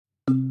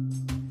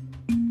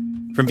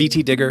From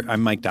VT Digger,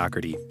 I'm Mike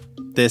Dougherty.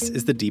 This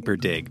is The Deeper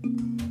Dig.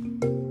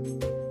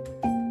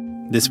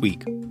 This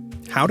week,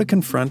 how to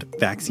confront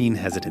vaccine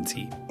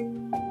hesitancy.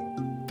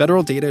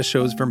 Federal data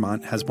shows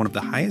Vermont has one of the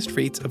highest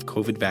rates of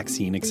COVID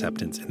vaccine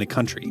acceptance in the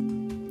country.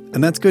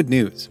 And that's good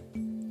news.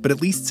 But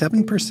at least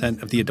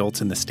 7% of the adults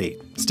in the state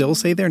still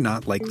say they're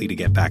not likely to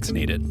get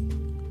vaccinated.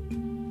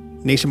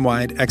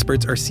 Nationwide,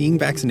 experts are seeing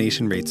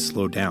vaccination rates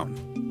slow down,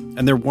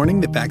 and they're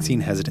warning that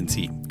vaccine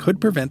hesitancy could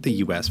prevent the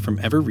U.S. from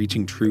ever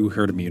reaching true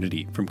herd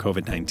immunity from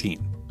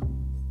COVID-19.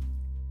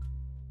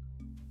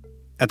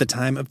 At the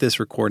time of this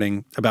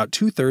recording, about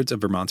 2/3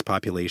 of Vermont's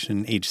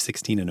population aged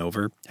 16 and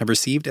over have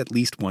received at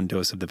least one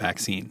dose of the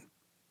vaccine.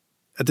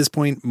 At this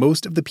point,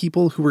 most of the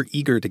people who were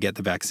eager to get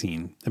the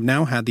vaccine have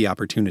now had the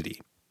opportunity,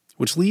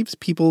 which leaves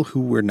people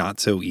who were not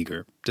so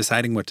eager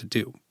deciding what to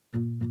do.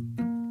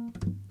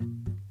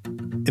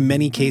 In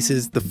many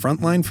cases, the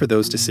front line for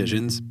those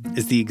decisions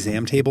is the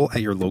exam table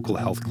at your local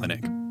health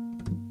clinic.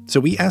 So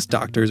we asked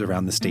doctors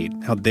around the state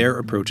how they're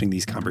approaching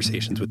these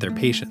conversations with their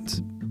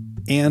patients,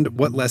 and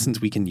what lessons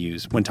we can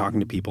use when talking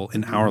to people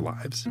in our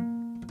lives.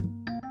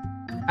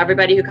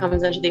 Everybody who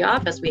comes into the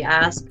office, we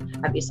ask,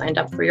 have you signed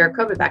up for your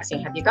COVID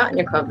vaccine? Have you gotten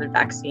your COVID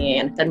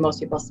vaccine? And most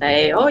people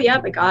say, oh, yeah,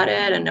 I got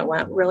it, and it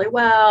went really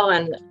well.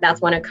 And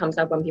that's when it comes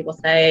up when people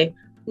say,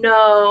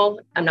 no,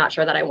 I'm not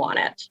sure that I want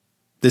it.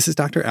 This is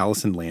Dr.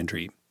 Alison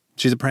Landrey.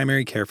 She's a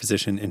primary care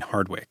physician in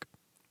Hardwick.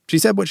 She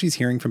said what she's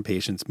hearing from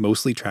patients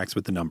mostly tracks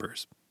with the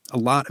numbers. A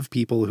lot of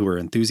people who are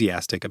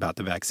enthusiastic about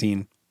the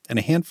vaccine, and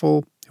a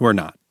handful who are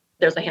not.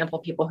 There's a handful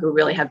of people who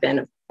really have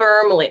been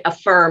firmly a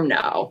firm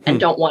no and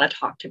don't want to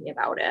talk to me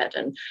about it.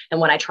 And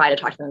when I try to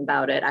talk to them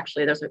about it,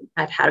 actually,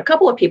 I've had a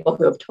couple of people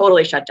who have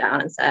totally shut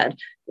down and said,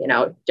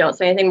 don't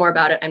say anything more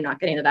about it. I'm not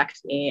getting the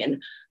vaccine.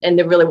 And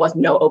there really was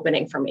no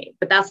opening for me.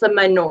 But that's the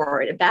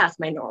minority, vast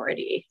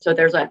minority. So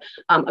there's a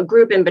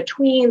group in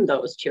between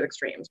those two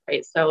extremes,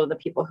 right? So the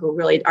people who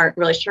really aren't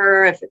really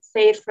sure if it's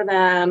safe for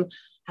them,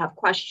 have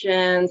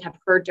questions, have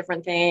heard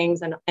different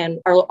things, and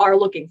are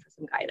looking for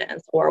some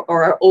guidance or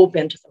are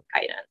open to some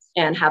guidance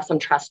and have some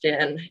trust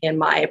in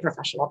my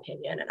professional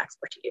opinion and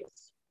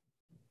expertise.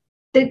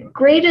 The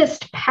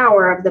greatest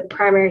power of the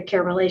primary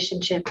care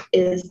relationship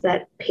is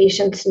that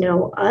patients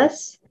know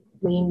us.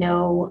 We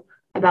know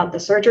about the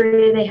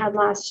surgery they had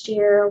last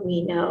year.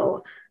 We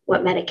know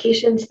what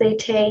medications they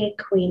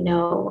take. We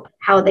know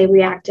how they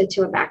reacted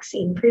to a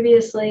vaccine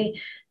previously.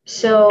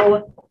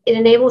 So it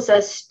enables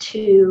us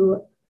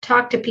to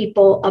talk to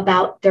people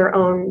about their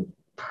own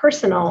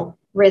personal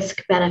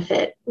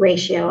risk-benefit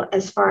ratio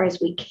as far as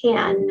we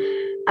can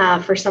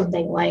for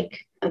something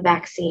like a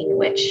vaccine,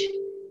 which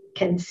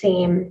can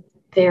seem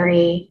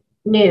very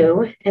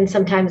new and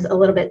sometimes a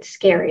little bit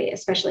scary,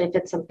 especially if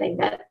it's something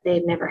that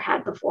they've never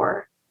had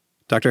before.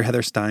 Dr.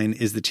 Heather Stein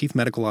is the Chief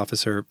Medical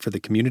Officer for the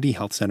Community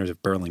Health Centers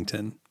of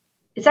Burlington.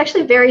 It's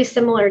actually very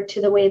similar to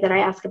the way that I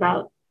ask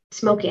about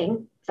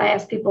smoking. So I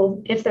ask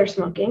people if they're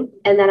smoking,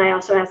 and then I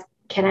also ask,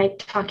 can I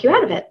talk you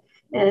out of it?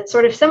 And it's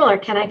sort of similar.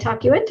 Can I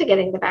talk you into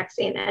getting the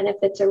vaccine? And if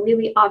it's a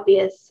really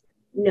obvious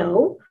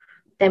no,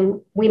 then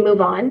we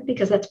move on,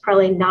 because that's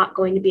probably not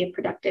going to be a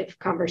productive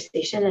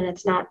conversation and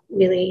it's not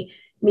really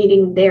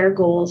meeting their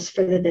goals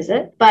for the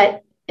visit.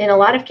 But in a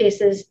lot of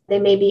cases, they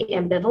may be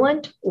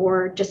ambivalent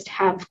or just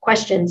have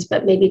questions,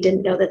 but maybe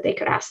didn't know that they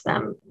could ask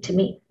them to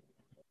me.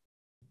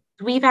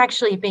 We've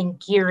actually been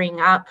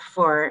gearing up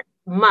for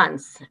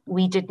months.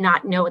 We did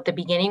not know at the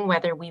beginning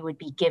whether we would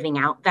be giving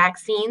out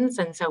vaccines.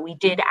 And so we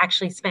did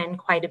actually spend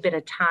quite a bit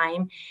of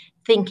time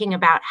thinking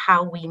about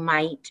how we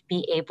might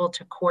be able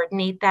to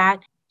coordinate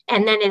that.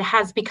 And then it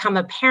has become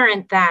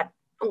apparent that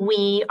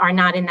we are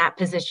not in that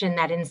position,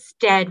 that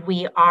instead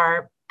we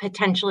are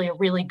potentially a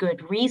really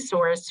good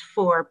resource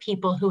for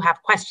people who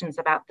have questions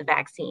about the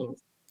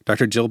vaccines.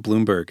 Dr. Jill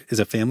Blumberg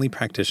is a family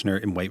practitioner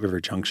in White River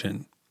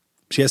Junction.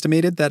 She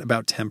estimated that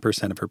about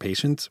 10% of her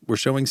patients were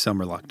showing some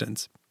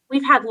reluctance.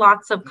 We've had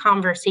lots of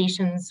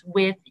conversations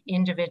with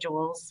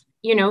individuals,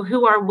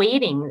 who are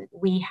waiting.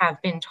 We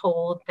have been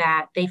told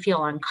that they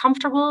feel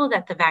uncomfortable,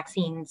 that the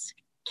vaccines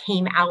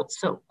came out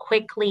so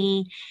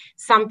quickly.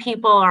 Some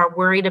people are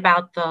worried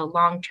about the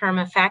long-term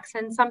effects,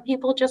 and some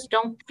people just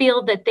don't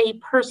feel that they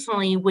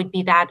personally would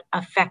be that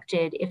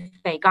affected if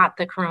they got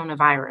the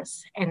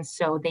coronavirus. And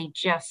so they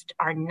just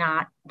are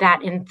not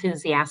that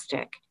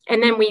enthusiastic.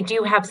 And then we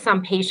do have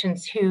some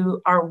patients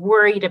who are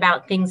worried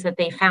about things that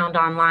they found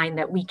online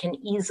that we can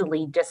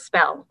easily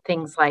dispel.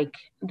 Things like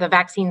the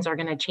vaccines are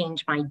going to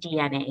change my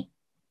DNA.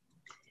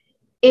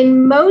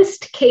 In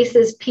most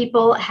cases,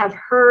 people have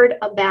heard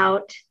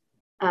about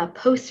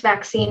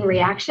post-vaccine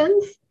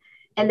reactions,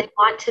 and they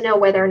want to know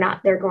whether or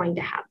not they're going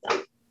to have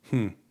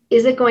them.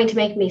 Is it going to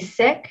make me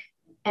sick?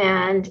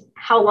 And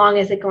how long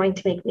is it going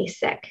to make me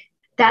sick?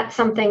 That's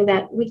something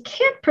that we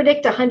can't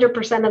predict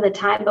 100% of the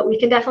time, but we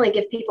can definitely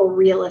give people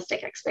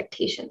realistic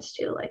expectations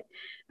too. Like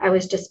I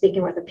was just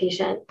speaking with a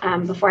patient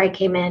before I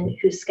came in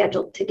who's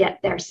scheduled to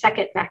get their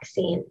second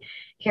vaccine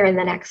here in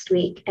the next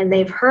week. And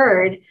they've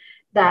heard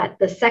that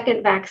the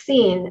second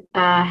vaccine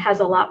has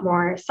a lot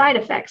more side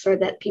effects, or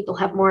that people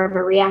have more of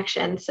a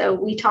reaction. So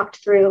we talked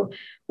through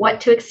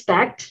what to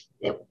expect.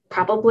 It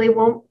probably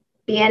won't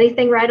be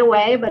anything right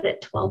away, but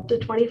at 12 to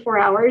 24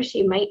 hours,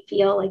 you might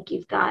feel like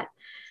you've got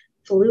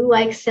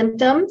flu-like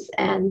symptoms.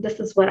 And this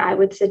is what I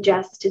would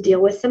suggest to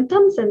deal with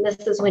symptoms. And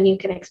this is when you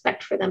can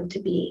expect for them to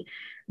be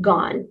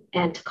gone,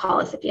 and to call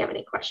us if you have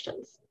any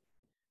questions.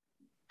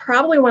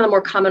 Probably one of the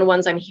more common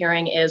ones I'm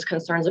hearing is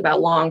concerns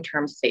about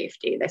long-term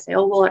safety. They say,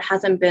 oh, well, it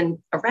hasn't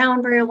been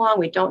around very long.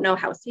 We don't know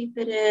how safe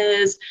it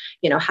is.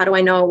 How do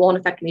I know it won't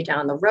affect me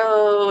down the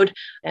road?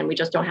 And we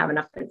just don't have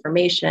enough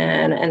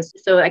information. And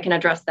so I can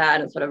address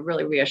that and sort of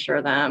really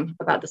reassure them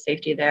about the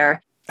safety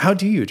there. How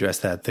do you address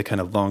that, the kind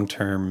of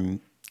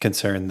long-term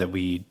concern that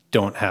we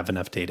don't have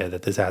enough data,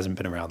 that this hasn't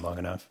been around long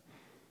enough?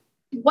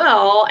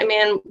 Well,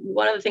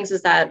 one of the things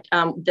is that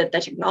the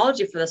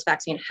technology for this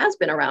vaccine has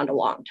been around a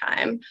long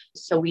time.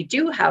 So we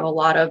do have a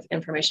lot of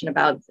information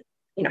about,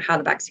 how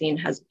the vaccine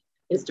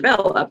is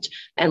developed,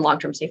 and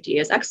long-term safety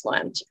is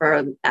excellent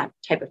for that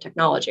type of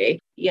technology.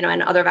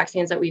 And other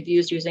vaccines that we've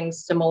used using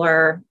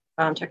similar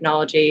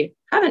technology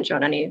haven't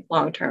shown any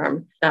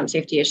long-term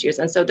safety issues.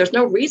 And so there's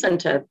no reason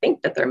to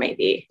think that there may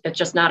be. It's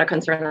just not a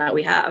concern that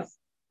we have.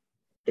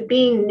 The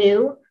being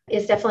new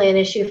is definitely an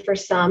issue for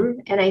some.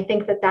 And I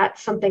think that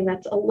that's something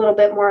that's a little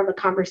bit more of a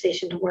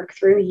conversation to work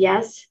through.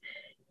 Yes,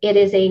 it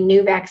is a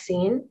new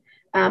vaccine,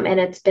 and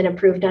it's been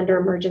approved under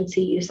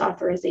emergency use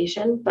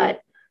authorization,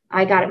 but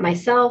I got it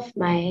myself.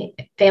 My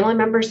family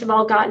members have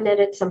all gotten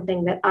it. It's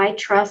something that I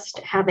trust,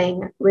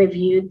 having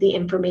reviewed the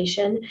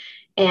information,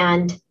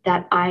 and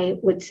that I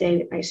would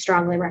say I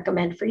strongly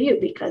recommend for you,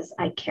 because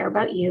I care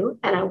about you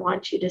and I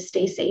want you to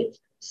stay safe.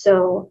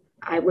 So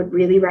I would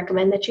really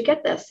recommend that you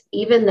get this,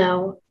 even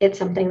though it's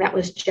something that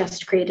was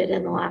just created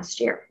in the last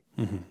year.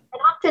 Mm-hmm.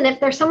 And often, if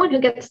there's someone who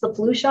gets the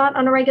flu shot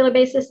on a regular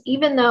basis,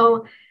 even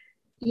though,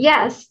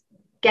 yes,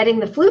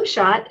 getting the flu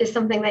shot is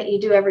something that you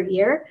do every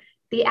year,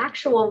 the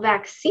actual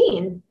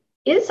vaccine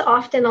is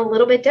often a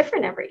little bit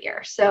different every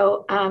year.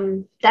 So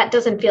that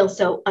doesn't feel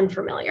so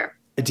unfamiliar.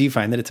 Do you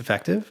find that it's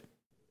effective?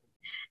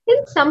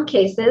 In some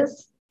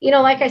cases,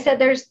 like I said,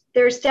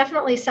 there's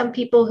definitely some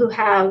people who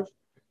have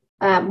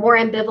more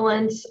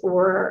ambivalence,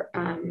 or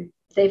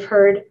they've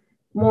heard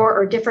more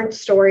or different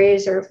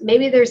stories, or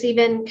maybe there's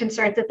even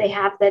concerns that they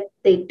have that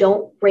they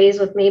don't raise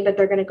with me, but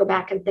they're going to go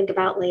back and think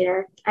about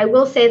later. I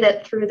will say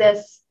that through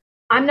this,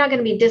 I'm not going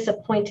to be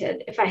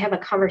disappointed if I have a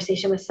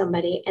conversation with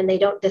somebody and they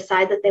don't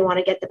decide that they want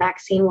to get the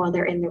vaccine while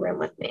they're in the room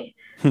with me.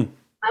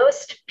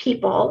 Most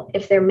people,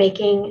 if they're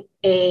making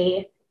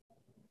a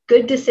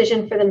good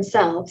decision for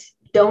themselves,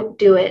 don't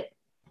do it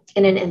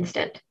in an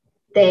instant.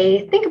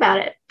 They think about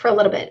it for a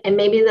little bit, and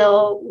maybe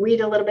they'll read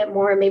a little bit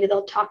more, and maybe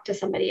they'll talk to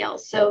somebody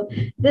else. So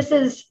this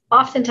is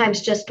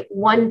oftentimes just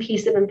one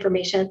piece of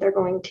information that they're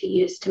going to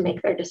use to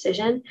make their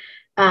decision.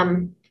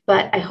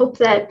 But I hope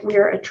that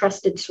we're a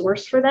trusted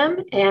source for them,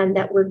 and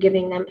that we're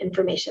giving them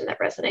information that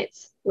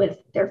resonates with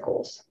their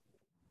goals.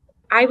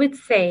 I would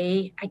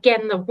say,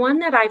 again, the one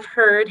that I've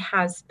heard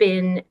has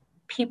been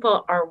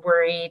people are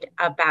worried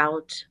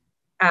about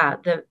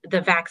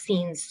the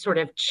vaccines sort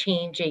of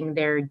changing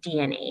their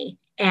DNA.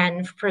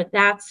 And for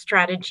that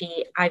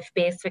strategy, I've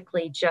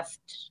basically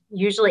just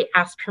usually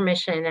asked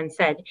permission and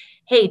said,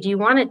 hey, do you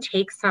want to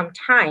take some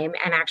time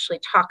and actually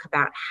talk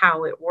about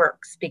how it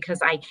works?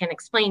 Because I can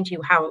explain to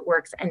you how it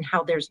works, and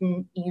how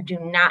you do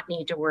not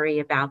need to worry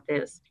about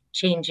this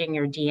changing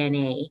your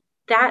DNA.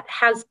 That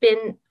has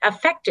been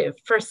effective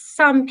for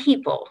some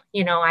people.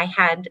 I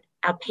had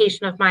a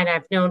patient of mine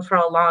I've known for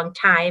a long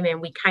time, and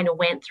we kind of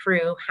went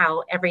through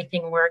how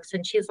everything works.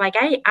 And she's like,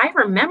 I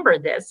remember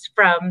this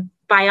from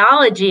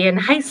biology in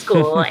high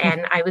school.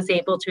 And I was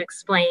able to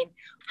explain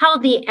how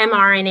the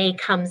mRNA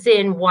comes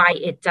in, why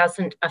it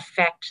doesn't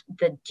affect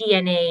the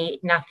DNA,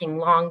 nothing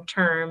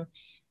long-term,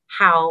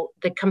 how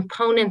the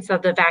components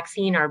of the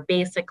vaccine are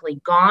basically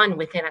gone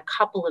within a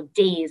couple of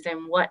days,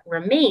 and what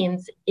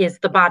remains is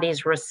the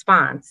body's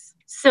response.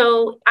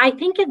 So I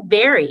think it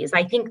varies.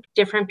 I think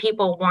different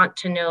people want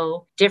to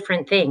know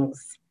different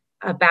things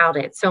about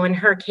it. So in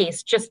her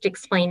case, just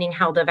explaining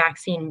how the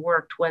vaccine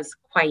worked was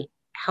quite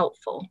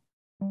helpful.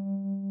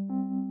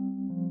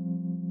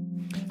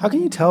 How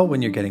can you tell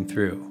when you're getting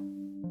through?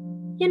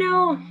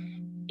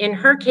 In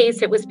her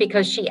case, it was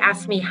because she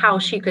asked me how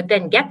she could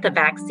then get the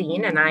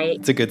vaccine, and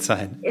it's a good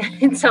sign.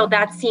 And so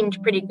that seemed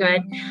pretty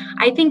good.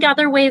 I think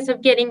other ways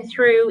of getting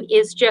through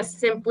is just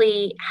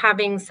simply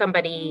having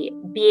somebody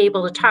be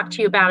able to talk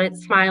to you about it,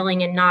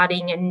 smiling and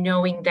nodding, and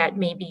knowing that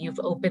maybe you've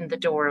opened the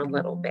door a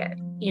little bit.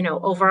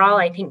 Overall,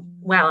 I think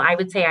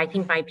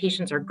my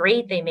patients are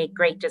great. They make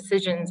great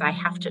decisions. I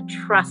have to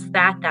trust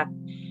that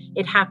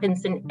it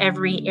happens in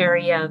every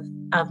area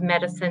of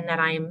medicine that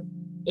I'm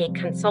a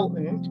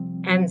consultant.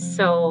 And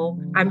so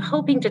I'm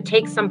hoping to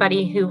take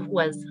somebody who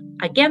was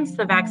against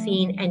the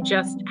vaccine and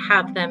just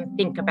have them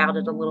think about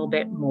it a little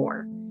bit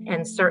more,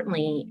 and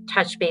certainly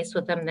touch base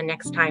with them the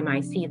next time I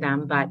see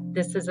them. But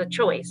this is a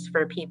choice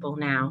for people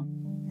now.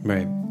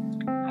 Right.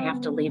 I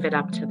have to leave it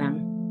up to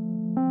them.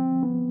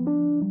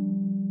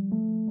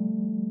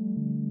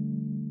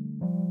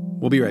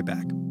 We'll be right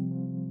back.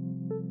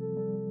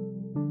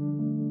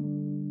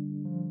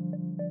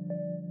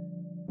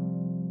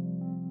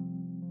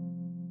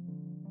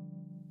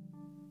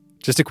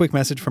 Just a quick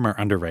message from our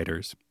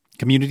underwriters.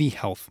 Community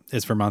Health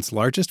is Vermont's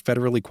largest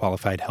federally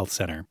qualified health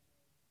center.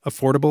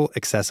 Affordable,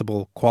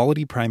 accessible,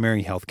 quality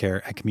primary health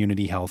care at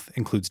Community Health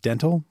includes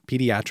dental,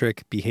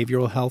 pediatric,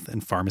 behavioral health,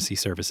 and pharmacy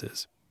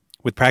services.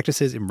 With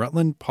practices in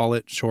Rutland,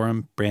 Paulet,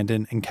 Shoreham,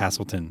 Brandon, and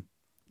Castleton.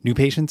 New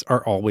patients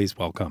are always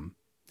welcome.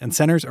 And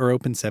centers are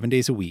open 7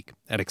 days a week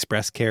at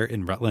Express Care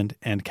in Rutland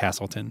and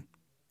Castleton.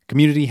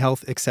 Community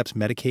Health accepts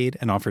Medicaid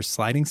and offers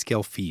sliding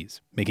scale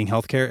fees, making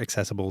healthcare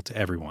accessible to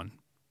everyone.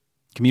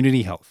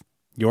 Community Health.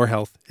 Your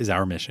health is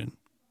our mission.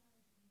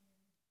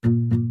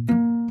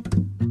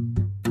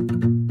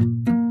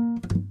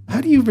 How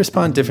do you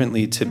respond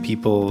differently to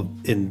people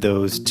in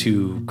those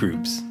two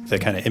groups, the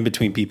kind of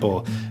in-between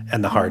people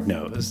and the hard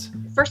nose?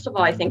 First of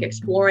all, I think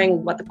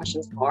exploring what the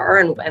questions are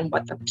and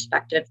what the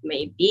perspective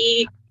may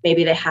be.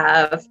 Maybe they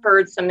have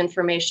heard some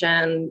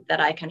information that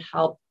I can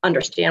help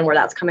understand where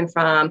that's coming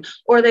from,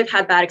 or they've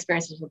had bad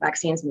experiences with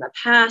vaccines in the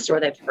past, or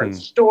they've heard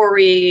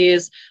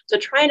stories. So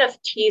trying to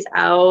tease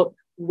out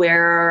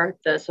where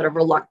the sort of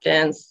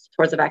reluctance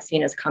towards the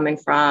vaccine is coming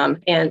from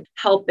and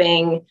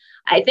helping.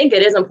 I think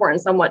it is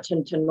important somewhat to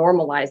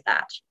normalize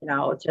that,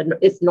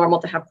 it's normal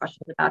to have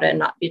questions about it and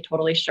not be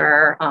totally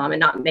sure and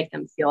not make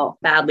them feel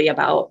badly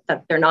about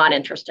that they're not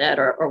interested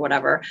or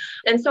whatever.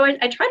 And so I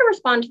try to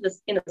respond to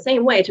this in the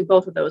same way to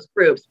both of those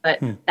groups, but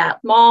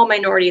that small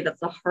minority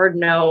that's a hard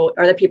no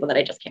are the people that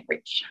I just can't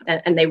reach.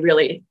 And they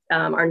really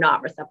are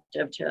not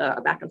receptive to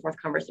a back and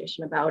forth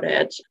conversation about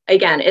it.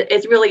 Again,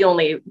 it's really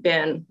only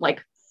been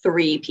like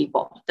 3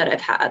 people that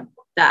I've had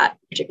that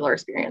particular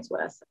experience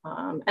with.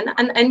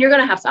 And you're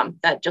going to have some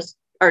that just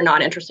are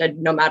not interested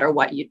no matter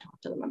what you talk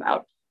to them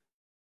about.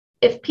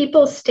 If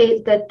people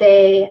state that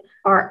they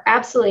are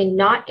absolutely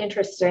not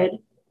interested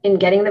in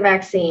getting the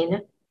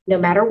vaccine, no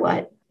matter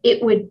what,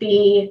 it would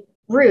be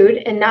rude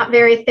and not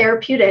very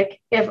therapeutic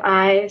if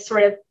I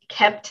sort of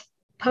kept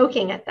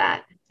poking at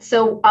that.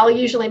 So I'll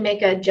usually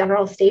make a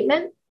general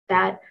statement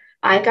that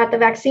I got the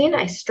vaccine.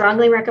 I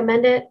strongly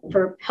recommend it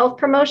for health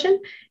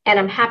promotion, and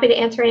I'm happy to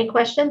answer any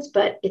questions,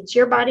 but it's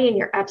your body and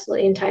you're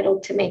absolutely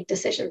entitled to make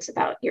decisions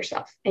about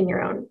yourself and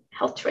your own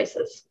health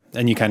choices.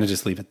 And you kind of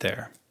just leave it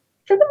there.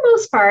 For the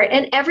most part.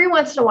 And every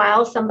once in a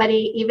while,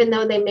 somebody, even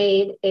though they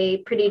made a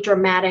pretty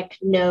dramatic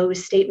no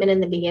statement in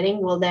the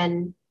beginning, will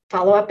then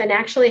follow up and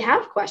actually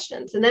have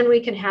questions. And then we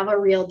can have a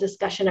real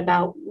discussion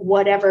about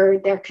whatever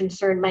their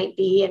concern might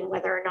be and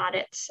whether or not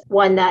it's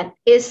one that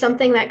is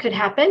something that could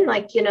happen.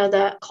 Like,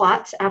 the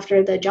clots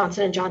after the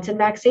Johnson & Johnson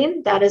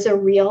vaccine, that is a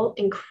real,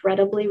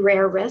 incredibly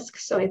rare risk.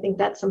 So I think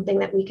that's something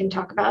that we can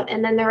talk about.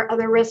 And then there are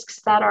other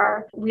risks that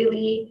are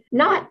really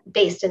not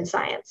based in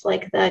science,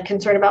 like the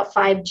concern about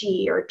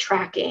 5G or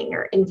tracking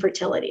or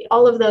infertility.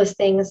 All of those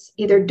things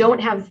either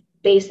don't have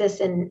basis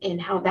in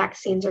how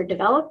vaccines are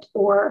developed,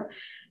 or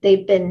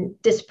they've been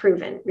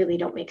disproven, really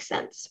don't make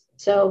sense.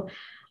 So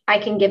I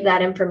can give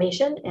that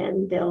information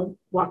and they'll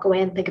walk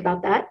away and think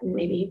about that and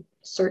maybe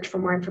search for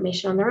more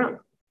information on their own.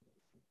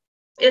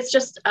 It's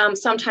just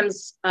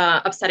sometimes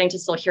upsetting to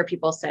still hear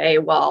people say,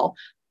 well,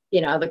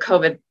 the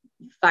COVID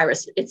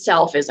virus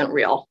itself isn't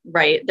real,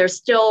 right? There's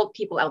still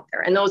people out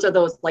there. And those are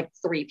those like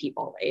 3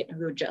 people, right?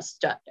 Who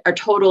just are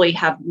totally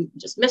have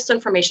just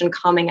misinformation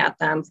coming at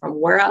them from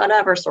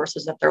whatever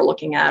sources that they're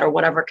looking at or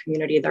whatever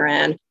community they're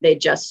in. They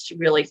just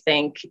really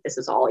think this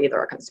is all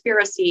either a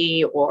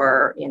conspiracy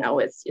or,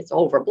 it's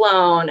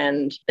overblown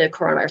and the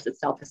coronavirus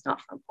itself is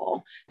not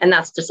harmful. And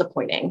that's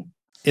disappointing.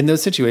 In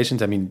those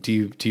situations, I mean,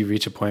 do you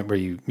reach a point where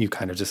you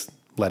kind of just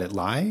let it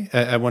lie?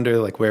 I wonder,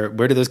 like, where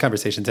do those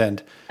conversations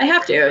end? I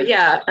have to,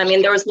 yeah. I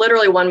mean, there was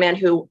literally one man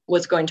who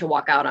was going to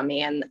walk out on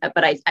me,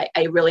 but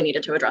I really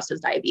needed to address his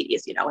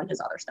diabetes, and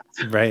his other stuff.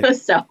 Right.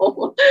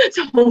 So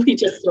we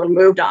just sort of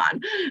moved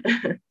on.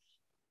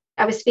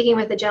 I was speaking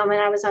with a gentleman.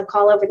 I was on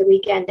call over the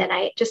weekend, and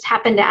I just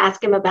happened to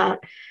ask him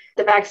about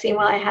the vaccine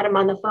while I had him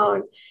on the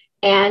phone.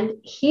 And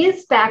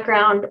his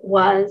background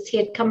was he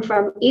had come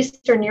from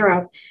Eastern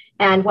Europe.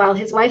 And while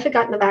his wife had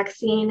gotten the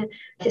vaccine,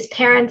 his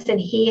parents and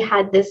he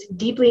had this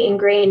deeply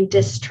ingrained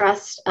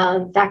distrust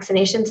of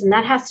vaccinations. And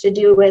that has to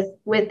do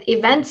with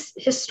events,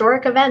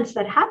 historic events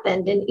that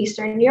happened in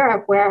Eastern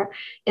Europe, where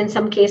in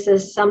some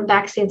cases, some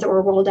vaccines that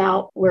were rolled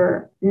out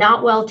were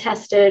not well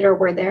tested or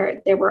where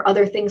there were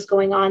other things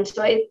going on.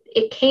 So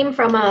it came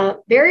from a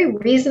very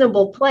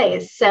reasonable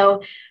place.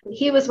 So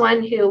he was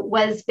one who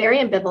was very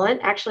ambivalent,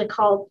 actually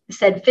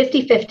said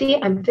 50-50,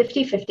 I'm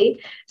 50-50.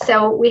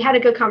 So we had a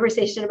good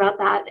conversation about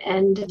that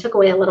and took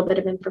away a little bit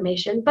of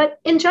information. But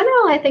in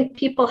general, I think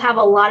people have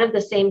a lot of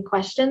the same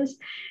questions.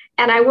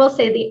 And I will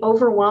say the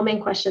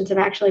overwhelming questions have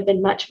actually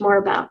been much more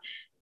about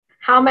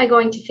how am I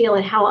going to feel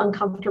and how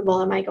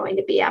uncomfortable am I going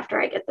to be after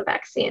I get the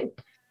vaccine?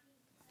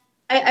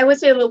 I would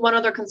say that one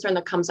other concern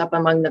that comes up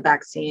among the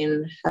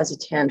vaccine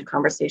hesitant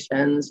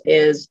conversations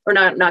is, or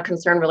not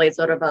concern really, it's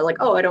sort of like,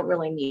 oh, I don't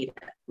really need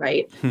it,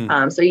 right?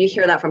 So you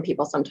hear that from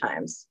people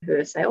sometimes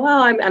who say,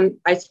 well, I'm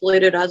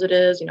isolated as it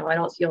is, I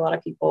don't see a lot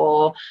of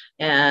people,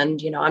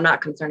 and, I'm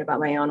not concerned about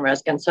my own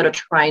risk. And sort of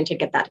trying to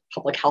get that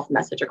public health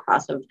message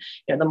across of,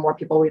 the more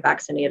people we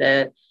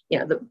vaccinated,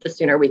 the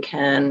sooner we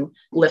can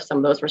lift some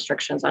of those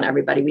restrictions on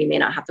everybody. We may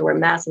not have to wear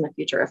masks in the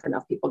future if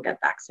enough people get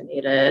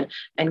vaccinated,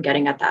 and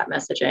getting at that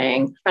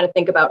messaging. Trying to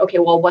think about, okay,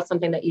 well, what's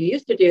something that you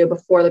used to do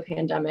before the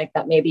pandemic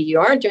that maybe you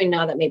aren't doing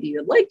now that maybe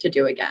you'd like to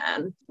do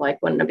again? Like,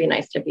 wouldn't it be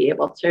nice to be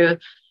able to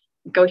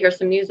go hear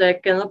some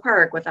music in the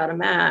park without a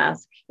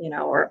mask,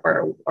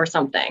 or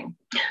something?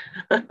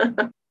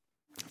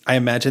 I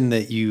imagine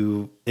that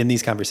you, in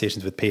these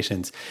conversations with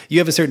patients, you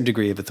have a certain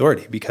degree of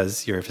authority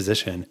because you're a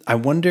physician. I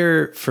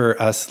wonder, for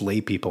us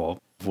lay people,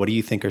 what do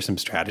you think are some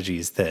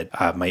strategies that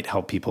might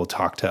help people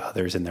talk to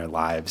others in their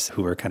lives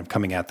who are kind of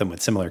coming at them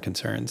with similar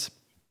concerns?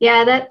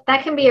 Yeah,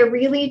 that can be a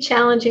really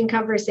challenging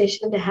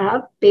conversation to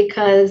have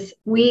because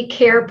we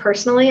care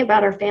personally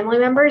about our family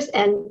members.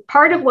 And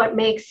part of what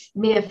makes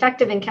me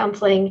effective in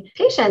counseling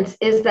patients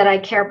is that I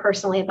care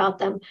personally about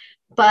them.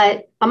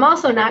 But I'm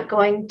also not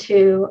going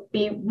to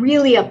be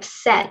really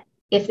upset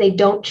if they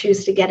don't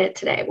choose to get it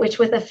today, which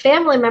with a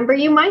family member,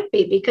 you might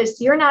be,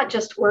 because you're not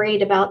just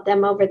worried about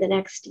them over the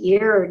next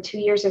year or 2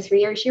 years or 3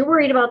 years. You're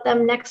worried about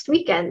them next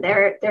weekend.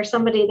 They're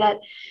somebody that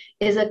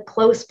is a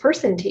close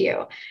person to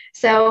you.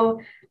 So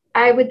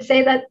I would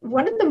say that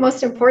one of the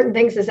most important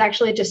things is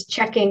actually just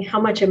checking how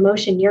much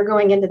emotion you're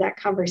going into that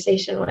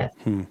conversation with,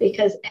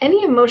 because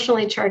any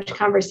emotionally charged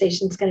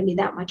conversation is going to be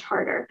that much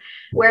harder.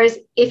 Whereas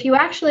if you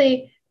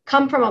actually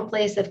come from a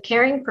place of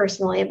caring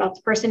personally about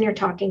the person you're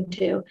talking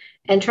to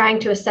and trying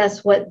to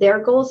assess what their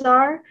goals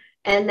are,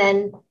 and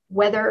then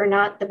whether or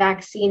not the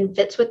vaccine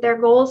fits with their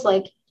goals,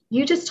 like,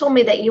 you just told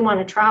me that you want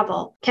to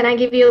travel. Can I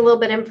give you a little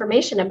bit of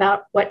information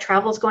about what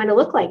travel is going to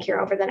look like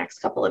here over the next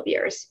couple of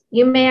years?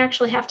 You may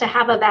actually have to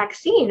have a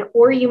vaccine,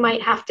 or you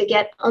might have to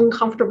get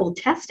uncomfortable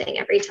testing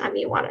every time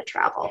you want to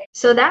travel.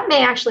 So that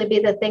may actually be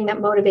the thing that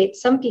motivates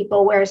some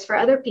people, whereas for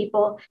other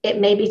people, it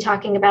may be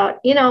talking about,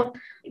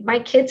 my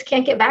kids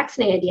can't get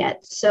vaccinated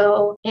yet.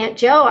 So Aunt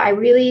Joe, I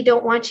really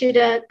don't want you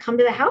to come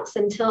to the house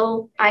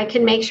until I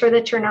can make sure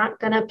that you're not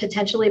going to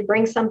potentially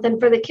bring something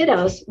for the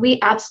kiddos. We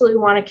absolutely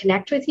want to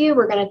connect with you.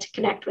 We're going to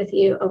connect with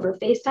you over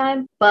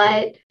FaceTime,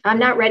 but I'm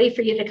not ready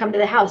for you to come to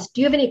the house.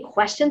 Do you have any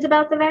questions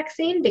about the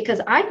vaccine? Because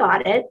I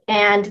got it,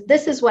 and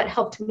this is what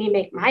helped me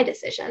make my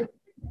decision.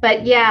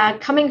 But yeah,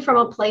 coming from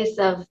a place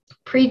of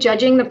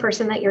prejudging the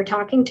person that you're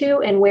talking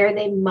to and where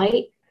they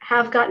might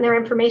have gotten their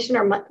information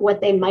or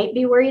what they might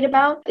be worried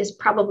about is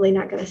probably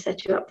not going to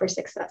set you up for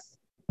success.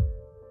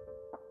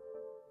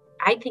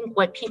 I think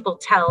what people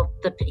tell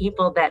the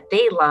people that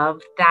they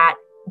love, that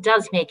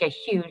does make a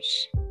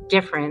huge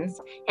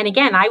difference. And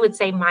again, I would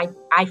say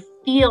I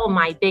feel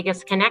my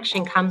biggest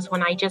connection comes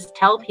when I just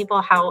tell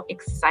people how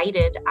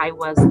excited I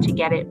was to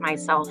get it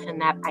myself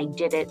and that I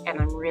did it. And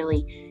I'm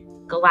really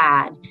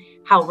glad.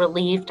 How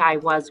relieved I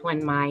was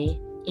when my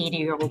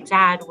 80-year-old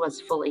dad was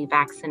fully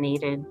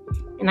vaccinated.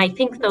 And I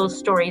think those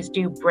stories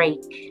do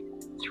break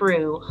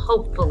through,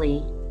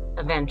 hopefully,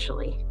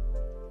 eventually.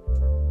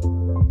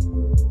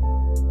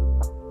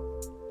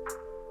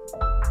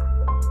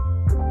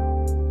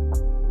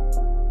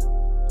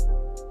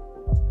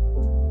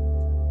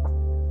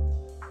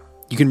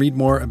 You can read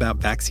more about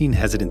vaccine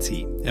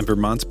hesitancy and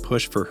Vermont's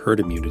push for herd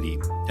immunity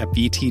at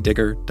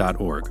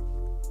vtdigger.org.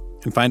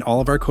 And find all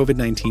of our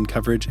COVID-19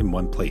 coverage in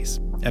one place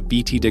at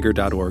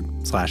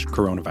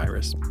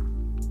vtdigger.org/coronavirus.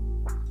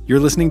 You're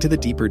listening to The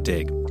Deeper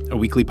Dig, a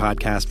weekly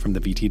podcast from the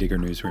VT Digger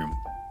newsroom.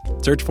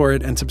 Search for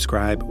it and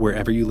subscribe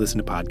wherever you listen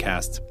to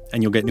podcasts,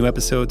 and you'll get new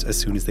episodes as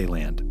soon as they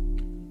land.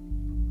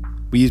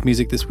 We use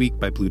music this week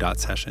by Blue Dot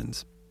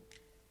Sessions.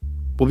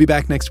 We'll be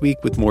back next week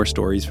with more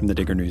stories from the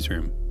Digger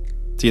newsroom.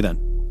 See you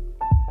then.